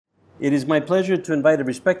It is my pleasure to invite a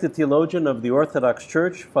respected theologian of the Orthodox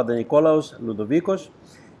Church, Father Nikolaos Ludovicos.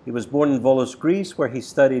 He was born in Volos, Greece, where he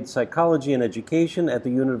studied psychology and education at the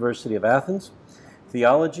University of Athens,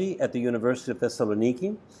 theology at the University of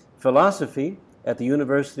Thessaloniki, philosophy at the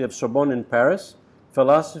University of Sorbonne in Paris,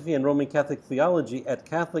 philosophy and Roman Catholic theology at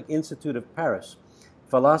Catholic Institute of Paris,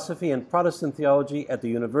 philosophy and Protestant theology at the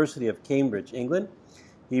University of Cambridge, England.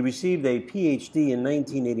 He received a PhD in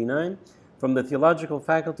 1989 from the Theological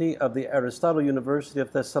Faculty of the Aristotle University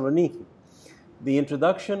of Thessaloniki. The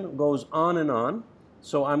introduction goes on,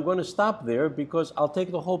 so I'm going to stop there because I'll take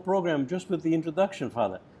the whole program just with the introduction,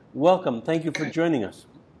 Father. Welcome. Thank you for joining us.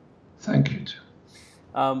 Thank you.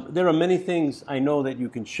 There are many things I know that you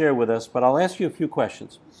can share with us, but I'll ask you a few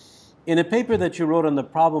questions. In a paper that you wrote on the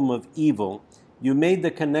problem of evil, you made the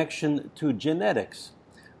connection to genetics.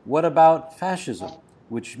 What about fascism,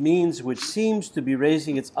 which seems to be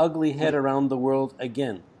raising its ugly head around the world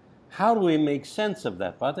again? How do we make sense of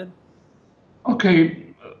that, Father? Okay,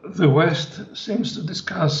 the West seems to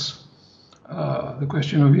discuss the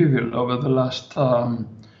question of evil over the last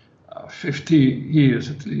 50 years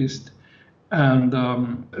at least. And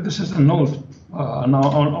this is a note on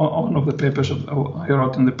one of the papers I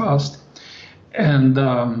wrote in the past. And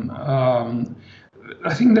I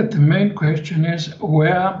think that the main question is,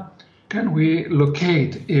 where can we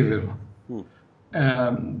locate evil?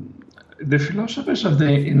 The philosophers of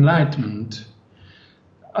the Enlightenment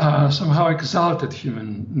somehow exalted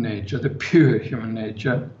human nature, the pure human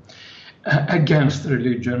nature, against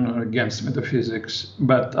religion or against metaphysics.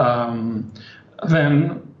 But then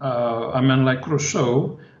a man like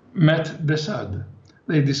Rousseau met de Sade.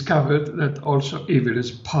 They discovered that also evil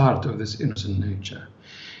is part of this innocent nature.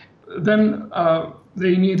 Then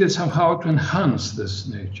they needed somehow to enhance this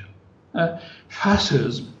nature.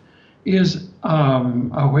 Fascism is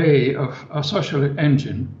a way of a social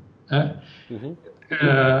engine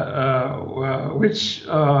which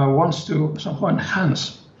wants to somehow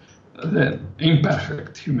enhance the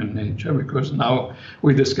imperfect human nature, because now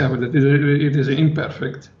we discover that it is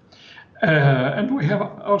imperfect. And we have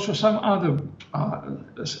also some other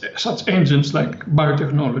such engines like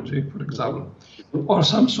biotechnology, for example, or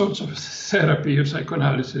some sorts of therapy or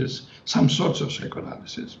psychoanalysis, some sorts of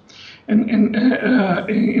psychoanalysis. And in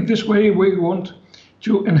this way, we want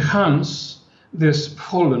to enhance this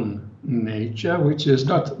fallen nature, which is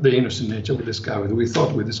not the innocent nature we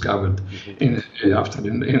thought we discovered after the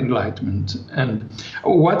Enlightenment. And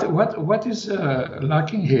what is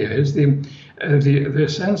lacking here is the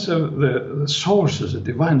sense of the sources, the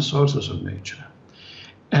divine sources of nature,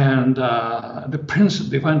 and the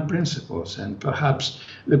divine principles, and perhaps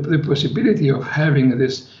the possibility of having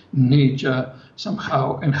this nature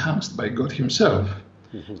somehow enhanced by God Himself.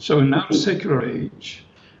 So in our secular age,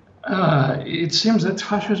 it seems that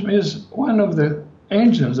fascism is one of the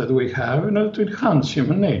engines that we have in order to enhance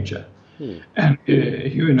human nature. And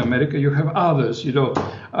here in America, you have others,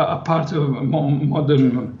 a part of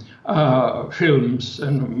modern films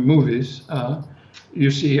and movies.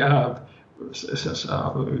 You see, for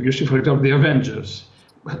example, the Avengers.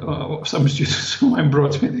 Some students of mine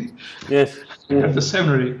brought me the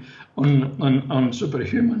seminary on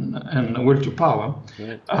superhuman and will to power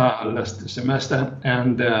last semester,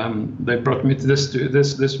 and they brought me to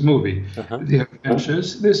this movie, The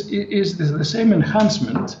Avengers. This is the same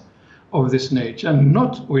enhancement of this nature,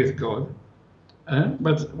 not with God,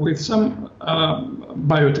 but with some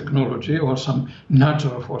biotechnology or some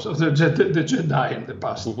natural force. The Jedi in the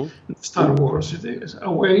past, Star Wars, it is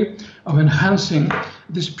a way of enhancing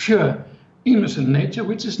this pure innocent nature,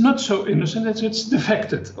 which is not so innocent as it's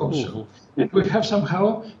defected also. And we have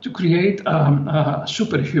somehow to create a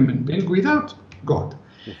superhuman being without God.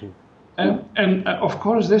 And of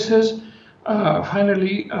course, this is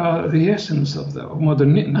finally the essence of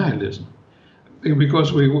modern nihilism,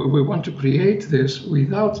 because we want to create this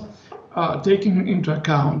without taking into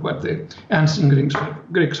account what the ancient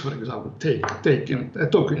Greeks, for example,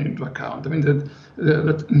 took into account. I mean,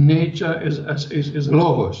 that nature is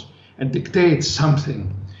logos, and dictates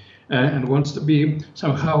something, and wants to be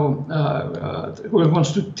somehow,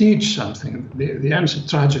 wants to teach something. The ancient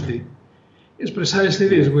tragedy is precisely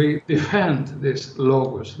this. We defend this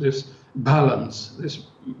logos, this balance, this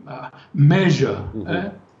measure.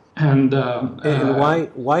 And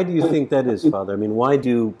why do you think that is, Father? I mean, why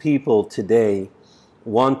do people today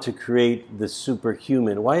want to create the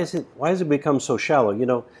superhuman? Why has it become so shallow?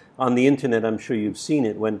 On the internet, I'm sure you've seen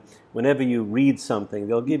it. Whenever you read something,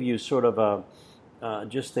 they'll give you sort of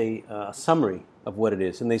just a summary of what it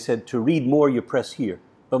is, and they said to read more, you press here.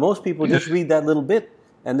 But most people just read that little bit,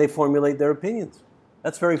 and they formulate their opinions.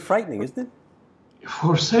 That's very frightening, isn't it?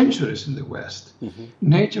 for centuries in the West,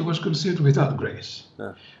 nature was conceived without grace.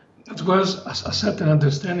 That was a certain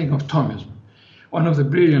understanding of Thomism. One of the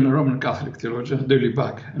brilliant Roman Catholic theologians, de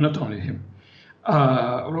Lubac, and not only him,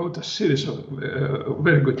 wrote a series of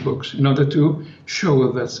very good books in order to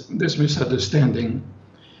show that this misunderstanding,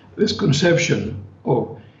 this conception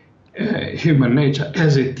of human nature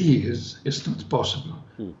as it is not possible.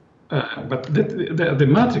 But the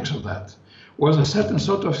matrix of that was a certain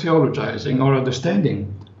sort of theologizing or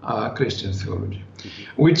understanding Christian theology,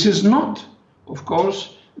 which is not, of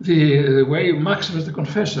course, the way Maximus the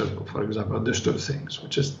Confessor, for example, understood things,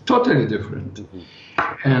 which is totally different.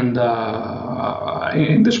 And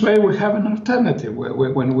in this way, we have an alternative.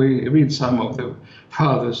 When we read some of the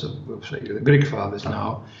fathers, say, the Greek fathers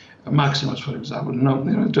now, Maximus, for example,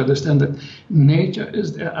 to understand that nature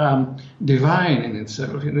is divine in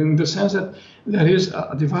itself, in the sense that there is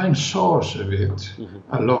a divine source of it,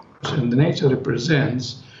 a logos, and nature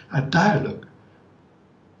represents a dialogue.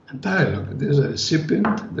 There is a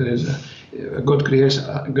recipient. There is God creates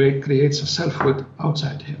a selfhood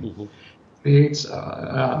outside him. Creates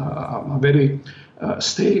a very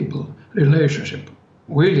stable relationship,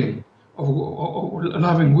 loving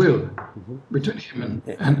will between him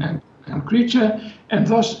and creature, and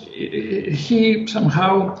thus he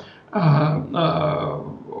somehow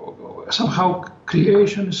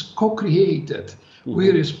creation is co-created.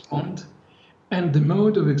 We respond, and the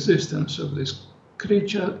mode of existence of this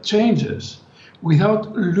creature changes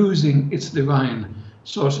without losing its divine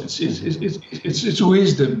source, its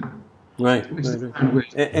wisdom. Right.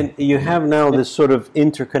 And you have now this sort of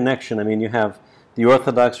interconnection. I mean, you have the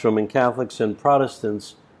Orthodox, Roman Catholics, and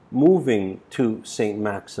Protestants moving to St.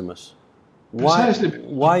 Maximus. Why is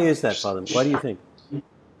that, Father? Why do you think?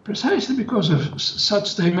 Precisely because of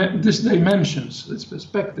such these dimensions, these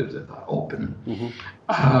perspectives that are open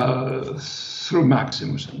through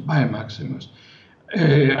Maximus and by Maximus.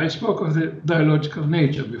 I spoke of the dialogical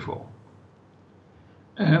nature before.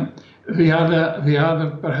 The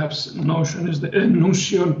other perhaps notion is the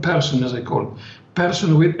enuncion person, as I call it,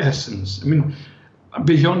 person with essence. I mean,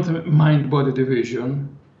 beyond the mind-body division,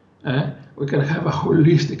 we can have a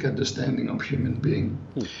holistic understanding of human being,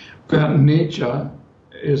 where nature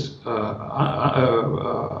is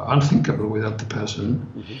unthinkable without the person,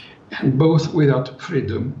 and both without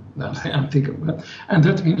freedom, unthinkable. And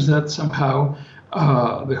that means that somehow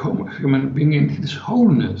the human being in his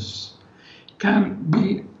wholeness can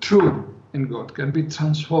be true in God, can be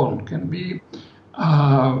transformed, can be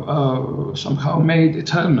somehow made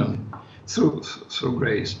eternal through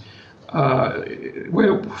grace.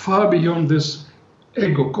 We're far beyond this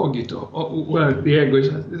ego cogito, where the ego is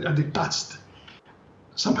a detached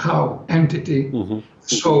somehow entity.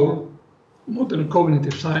 So modern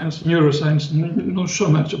cognitive science, neuroscience knows so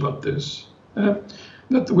much about this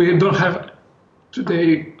that we don't have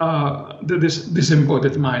today this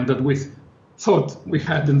disembodied mind that we thought we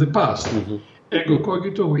had in the past. Ego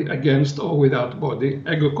cogito, against or without body.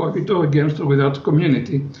 Ego cogito, against or without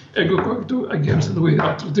community. Ego cogito, against and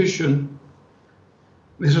without tradition.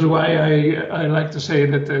 This is why I like to say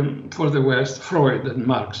that for the West, Freud and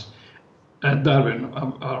Marx and Darwin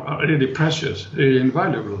are really precious, really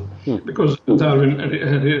invaluable, because Darwin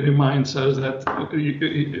reminds us that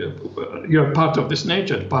you're part of this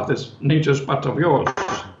nature, nature's part of yours.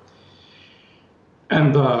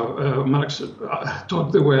 And Marx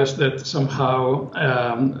taught the West that somehow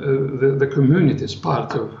the community is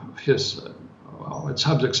part of his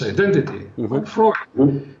subject's identity. But Freud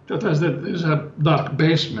taught us that there's a dark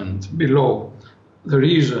basement below the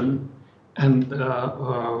reason and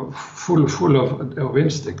full of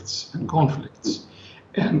instincts and conflicts.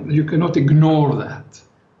 And you cannot ignore that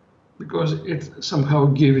because it somehow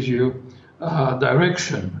gives you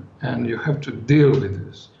direction, and you have to deal with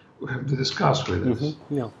this. We have to discuss with this.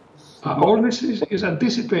 All this is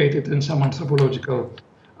anticipated in some anthropological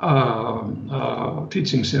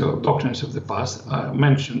teachings, doctrines of the past. I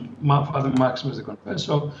mentioned Father Maximus the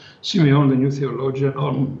Confessor, Simeon the New Theologian,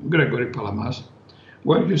 or Gregory Palamas,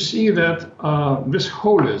 where you see that this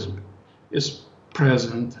holism is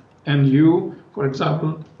present, and you, for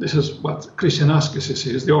example, this is what Christian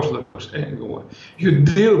asceticism is, the Orthodox ego. You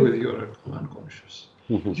deal with your unconscious.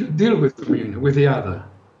 You deal with communion, with the other.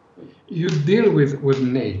 You deal with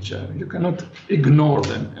nature. You cannot ignore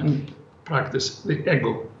them and practice the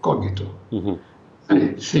ego cogito.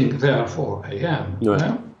 I think, therefore I am.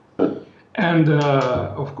 And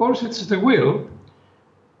of course, it's the will.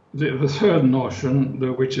 The third notion,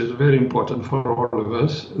 which is very important for all of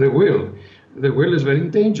us, the will. The will is very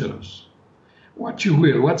dangerous. What you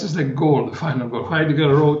will, what is the goal, the final goal?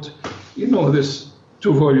 Heidegger wrote, this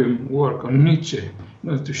two-volume work on Nietzsche,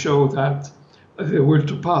 to show that the will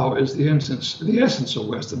to power is the essence of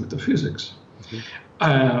Western metaphysics.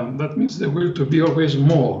 That means the will to be always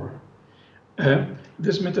more.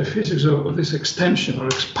 This metaphysics of this extension or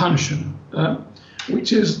expansion,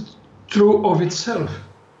 which is true of itself,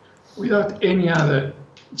 without any other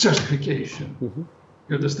justification.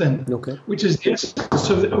 You understand? Okay. Which is the essence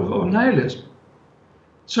of nihilism.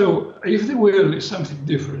 So if the will is something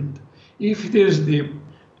different, if it is the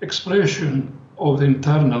expression of the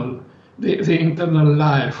internal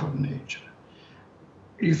life of nature,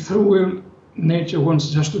 if through will nature wants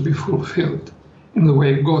just to be fulfilled in the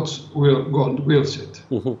way God wills it,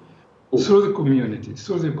 through the community,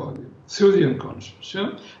 through the body, through the unconscious,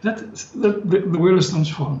 that the will is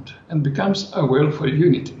transformed and becomes a will for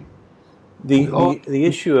unity. The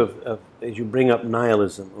issue of as you bring up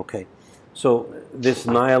nihilism, okay, so this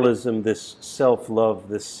nihilism, this self-love,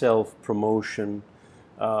 this self-promotion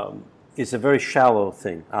is a very shallow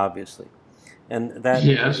thing, obviously, and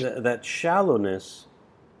that shallowness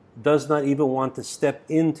does not even want to step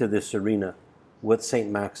into this arena with St.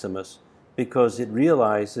 Maximus, because it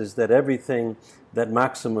realizes that everything that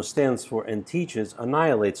Maximus stands for and teaches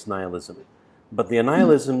annihilates nihilism. But the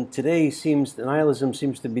nihilism today seems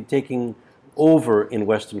to be taking over in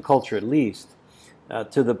Western culture, at least,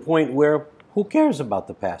 to the point where who cares about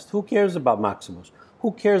the past? Who cares about Maximus?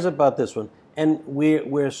 Who cares about this one? And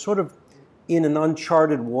we're sort of in an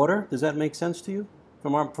uncharted water. Does that make sense to you,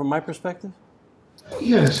 from my perspective?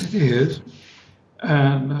 Yes, it is.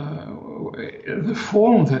 And the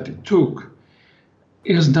form that it took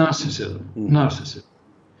is narcissism.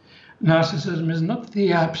 Narcissism is not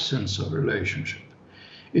the absence of relationship.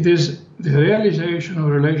 It is the realization of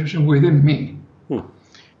relationship within me.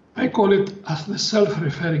 I call it as the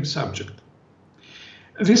self-referring subject.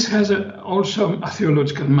 This has also a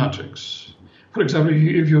theological matrix. For example,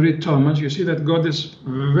 if you read Thomas, you see that God is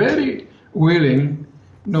very willing,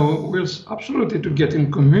 wills absolutely to get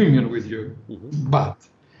in communion with you. But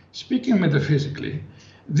speaking metaphysically,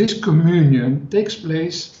 this communion takes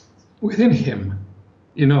place within him,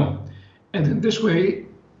 and in this way,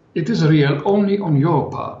 it is real only on your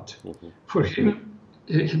part. For him,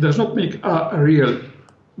 he does not make a real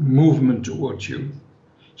movement towards you.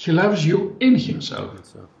 He loves you in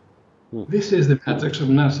himself. This is the matrix of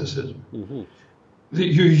narcissism.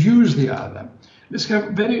 You use the other. This has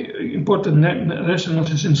very important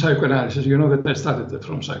resonances in psychoanalysis. You know that I studied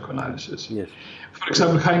from psychoanalysis. Yes. For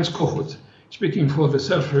example, Heinz Kohut, speaking for the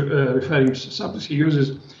self-referring subject, he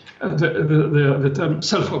uses the term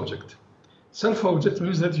self-object. Self-object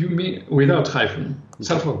means that you mean, without hyphen,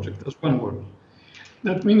 self-object, that's one word.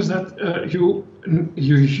 That means that you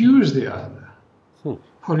use the other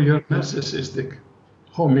for your narcissistic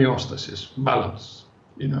homeostasis, balance,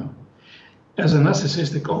 as a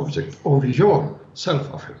narcissistic object of your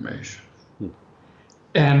self-affirmation.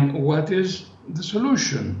 And what is the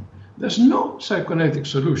solution? There's no psychoanalytic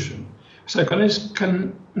solution. Psychoanalysts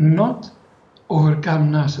cannot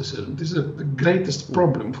overcome narcissism. This is the greatest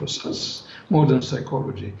problem for modern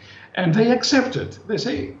psychology. And they accept it. They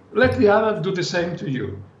say, let the other do the same to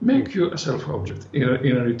you. Make you a self-object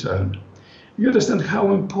in a return. You understand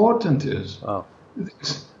how important it is. Wow.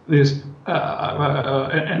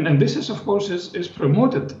 And this is, of course, is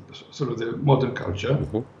promoted through the modern culture.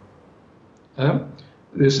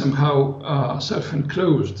 There's somehow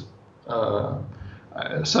self-enclosed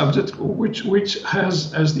subject, which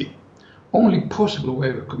has as the only possible way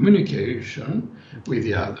of communication with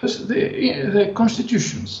the others the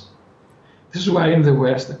constitutions. This is why in the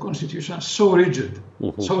West the constitutions are so rigid,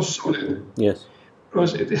 so solid. Yes.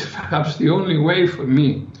 Because it is perhaps the only way for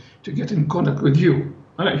me to get in contact with you.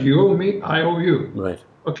 You owe me, I owe you. Right.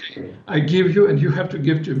 Okay, I give you and you have to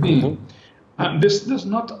give to me. And this does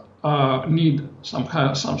not need some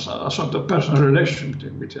sort of personal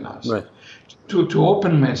relationship between us. Right. To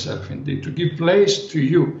open myself indeed, to give place to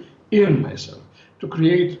you in myself, to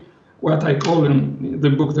create what I call in the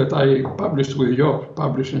book that I published with your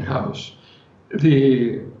publishing house,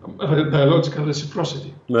 the dialogical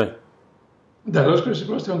reciprocity. Right. Dialogical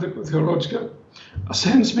reciprocity on the theological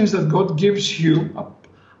sense means that God gives you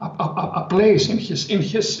a place in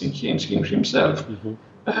himself,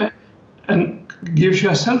 and gives you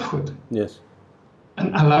a selfhood. Yes.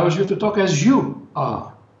 And allows you to talk as you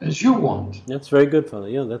are, as you want. That's very good, Father.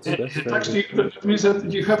 Yeah, that's very actually, good. That means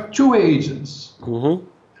that you have two agents,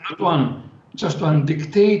 not just one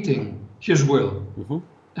dictating his will.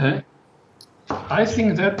 I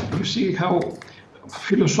think that you see how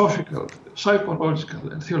philosophical, psychological,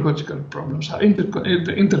 and theological problems are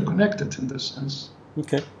interconnected in this sense.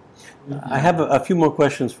 Okay. I have a few more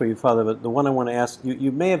questions for you, Father, but the one I want to ask,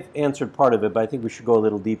 you may have answered part of it, but I think we should go a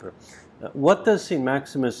little deeper. What does St.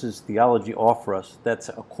 Maximus's theology offer us that's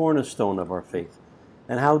a cornerstone of our faith?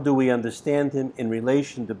 And how do we understand him in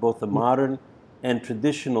relation to both the modern and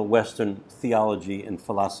traditional Western theology and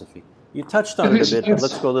philosophy? You touched on it a bit, but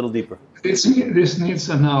let's go a little deeper. This needs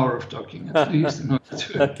an hour of talking, at least, in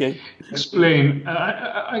order to explain.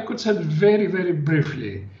 I could say very, very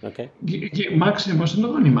briefly. Okay. Maximus, not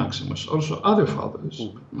only Maximus, also other fathers.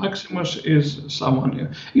 Maximus is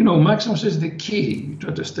someone, Maximus is the key to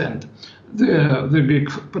understand the Greek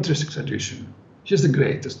patristic tradition. He's the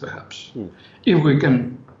greatest, perhaps, if we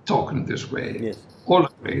can talk in this way. Yes. All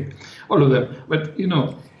of them. But,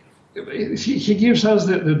 he gives us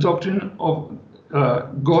the doctrine of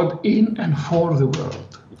God in and for the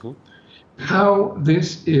world. How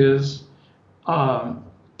this is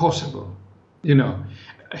possible.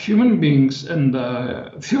 Human beings and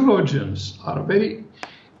theologians are very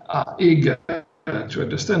eager to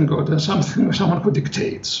understand God as someone who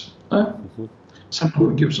dictates, someone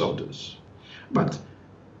who gives orders. But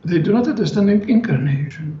they do not understand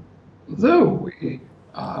incarnation, though we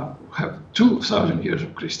have 2,000 years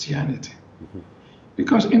of Christianity.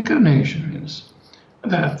 Because incarnation means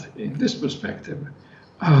that, in this perspective,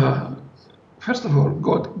 first of all,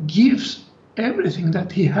 God gives everything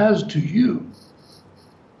that he has to you.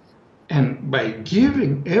 And by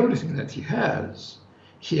giving everything that he has,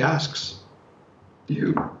 he asks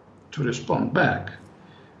you to respond back.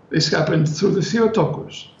 This happened through the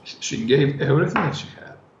Theotokos. She gave everything that she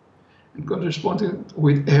had. And God responded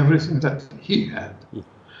with everything that he had.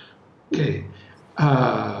 Okay.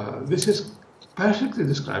 This is perfectly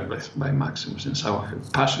described by Maximus in some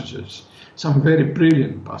passages, some very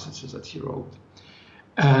brilliant passages that he wrote.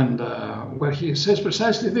 And where he says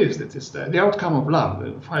precisely this, that is the outcome of love,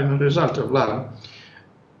 the final result of love,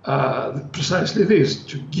 precisely this,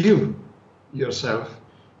 to give yourself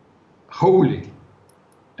wholly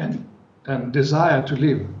and desire to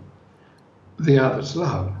live the other's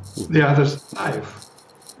love, the other's life,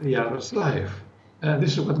 the other's life.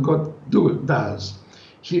 This is what God does.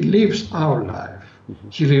 He lives our life.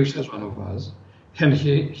 He lives as one of us, and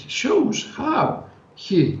he shows how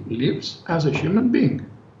he lives as a human being.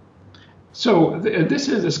 So this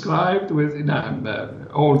is described with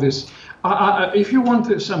all this. If you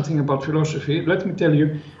want something about philosophy, let me tell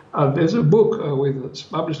you, there's a book it's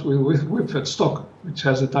published with Wilfred Stock, which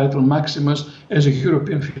has the title Maximus as a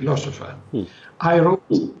European Philosopher. I wrote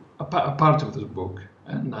a part of this book,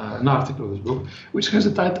 an article of this book, which has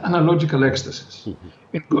the title Analogical Ecstasies.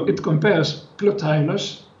 It compares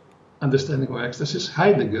Plotinus' understanding of ecstasies,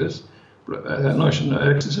 Heidegger's notion of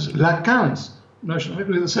ecstasies, Lacan's notion of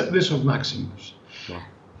this of Maximus. Wow.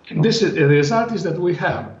 And the result is that we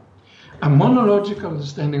have a monological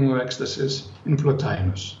understanding of ecstasies in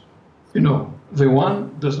Plotinus. The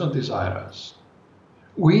one does not desire us.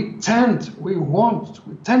 We tend to want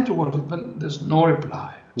it, but there's no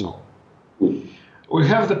reply at all. We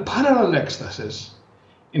have the parallel ecstasies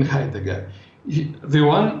in Heidegger. The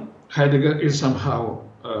one, Heidegger, is somehow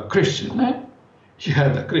Christian. He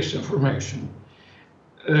had a Christian formation.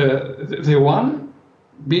 The one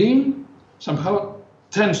being somehow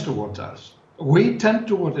tends towards us. We tend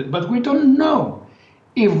toward it, but we don't know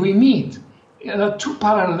if we meet. There are two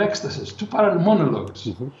parallel ecstasies, two parallel monologues.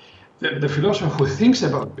 The philosopher who thinks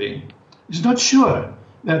about being is not sure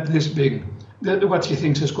that this being, that what he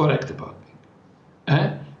thinks is correct about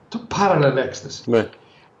being. Two parallel ecstasies. Right.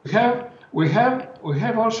 We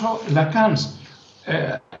have also Lacan's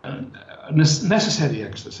necessary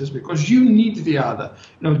ecstasies, because you need the other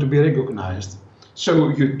in order to be recognized. So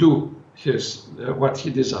you do what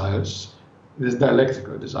he desires, this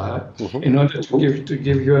dialectical desire, in order to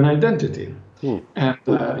give you an identity. And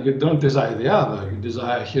you don't desire the other, you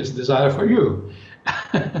desire his desire for you.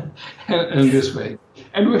 in this way.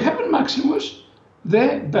 And we have in Maximus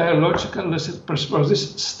the dialogical,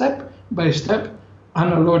 this step-by-step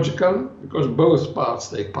analogical, because both parts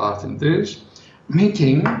take part in this,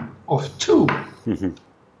 meeting of two.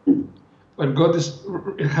 Where God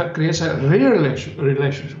creates a real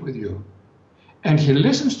relationship with you. And he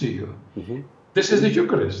listens to you. This is the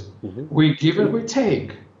Eucharist. We give and we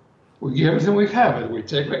take. We give everything we have, and we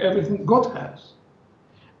take everything God has.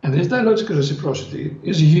 And this dialogical reciprocity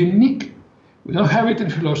is unique. We don't have it in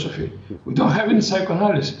philosophy. We don't have it in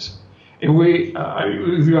psychoanalysis. And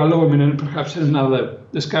if you allow me, and perhaps in another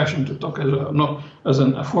discussion to talk not as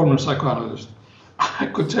a former psychoanalyst, I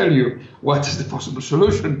could tell you what is the possible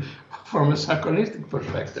solution from a psychoanalytic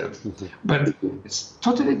perspective. But it's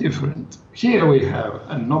totally different. Here we have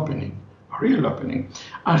an opening, a real opening.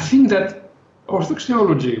 I think that Orthodox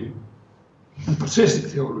theology and patristic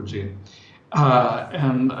theology,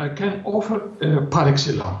 and I can offer par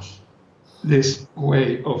excellence this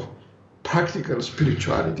way of practical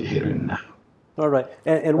spirituality here and now. All right.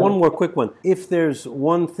 And one more quick one. If there's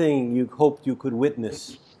one thing you hoped you could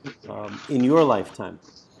witness in your lifetime,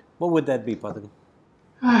 what would that be, Padre?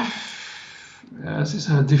 This is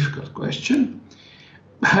a difficult question.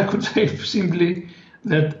 I could say simply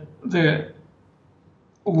that the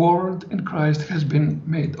Word in Christ has been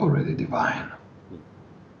made already divine.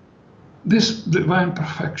 This divine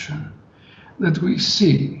perfection that we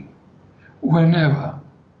see whenever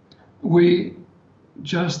we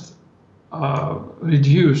just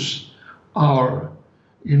reduce our,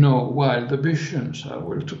 wild ambitions, our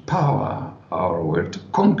will to power, our will to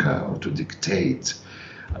conquer or to dictate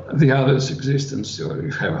the other's existence, or we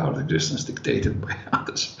have our existence dictated by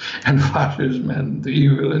others, and fascism and the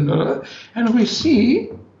evil and all that. And we see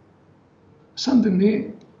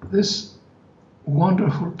suddenly this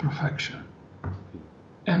wonderful perfection.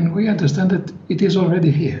 And we understand that it is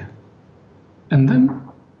already here. And then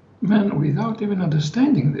man, without even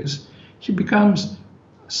understanding this, he becomes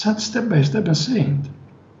step by step a saint,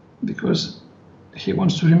 because he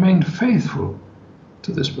wants to remain faithful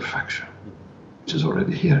to this perfection, which is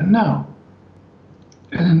already here and now.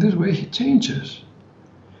 And in this way he changes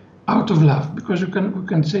out of love, because we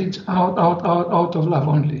can change out of love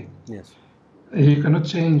only. Yes. You cannot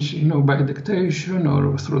change, by dictation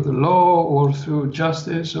or through the law or through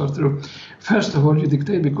justice or through. First of all, you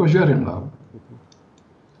dictate because you are in love,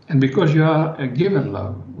 and because you are given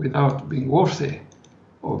love without being worthy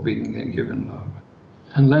of being given love.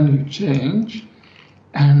 And then you change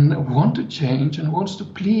and want to change and wants to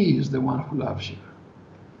please the one who loves you.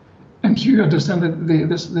 And you understand that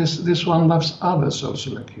this one loves others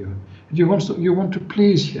also like you. You want to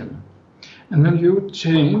please him. And then you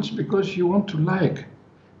change because you want to like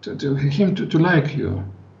him to like you,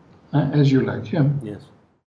 as you like him. Yes.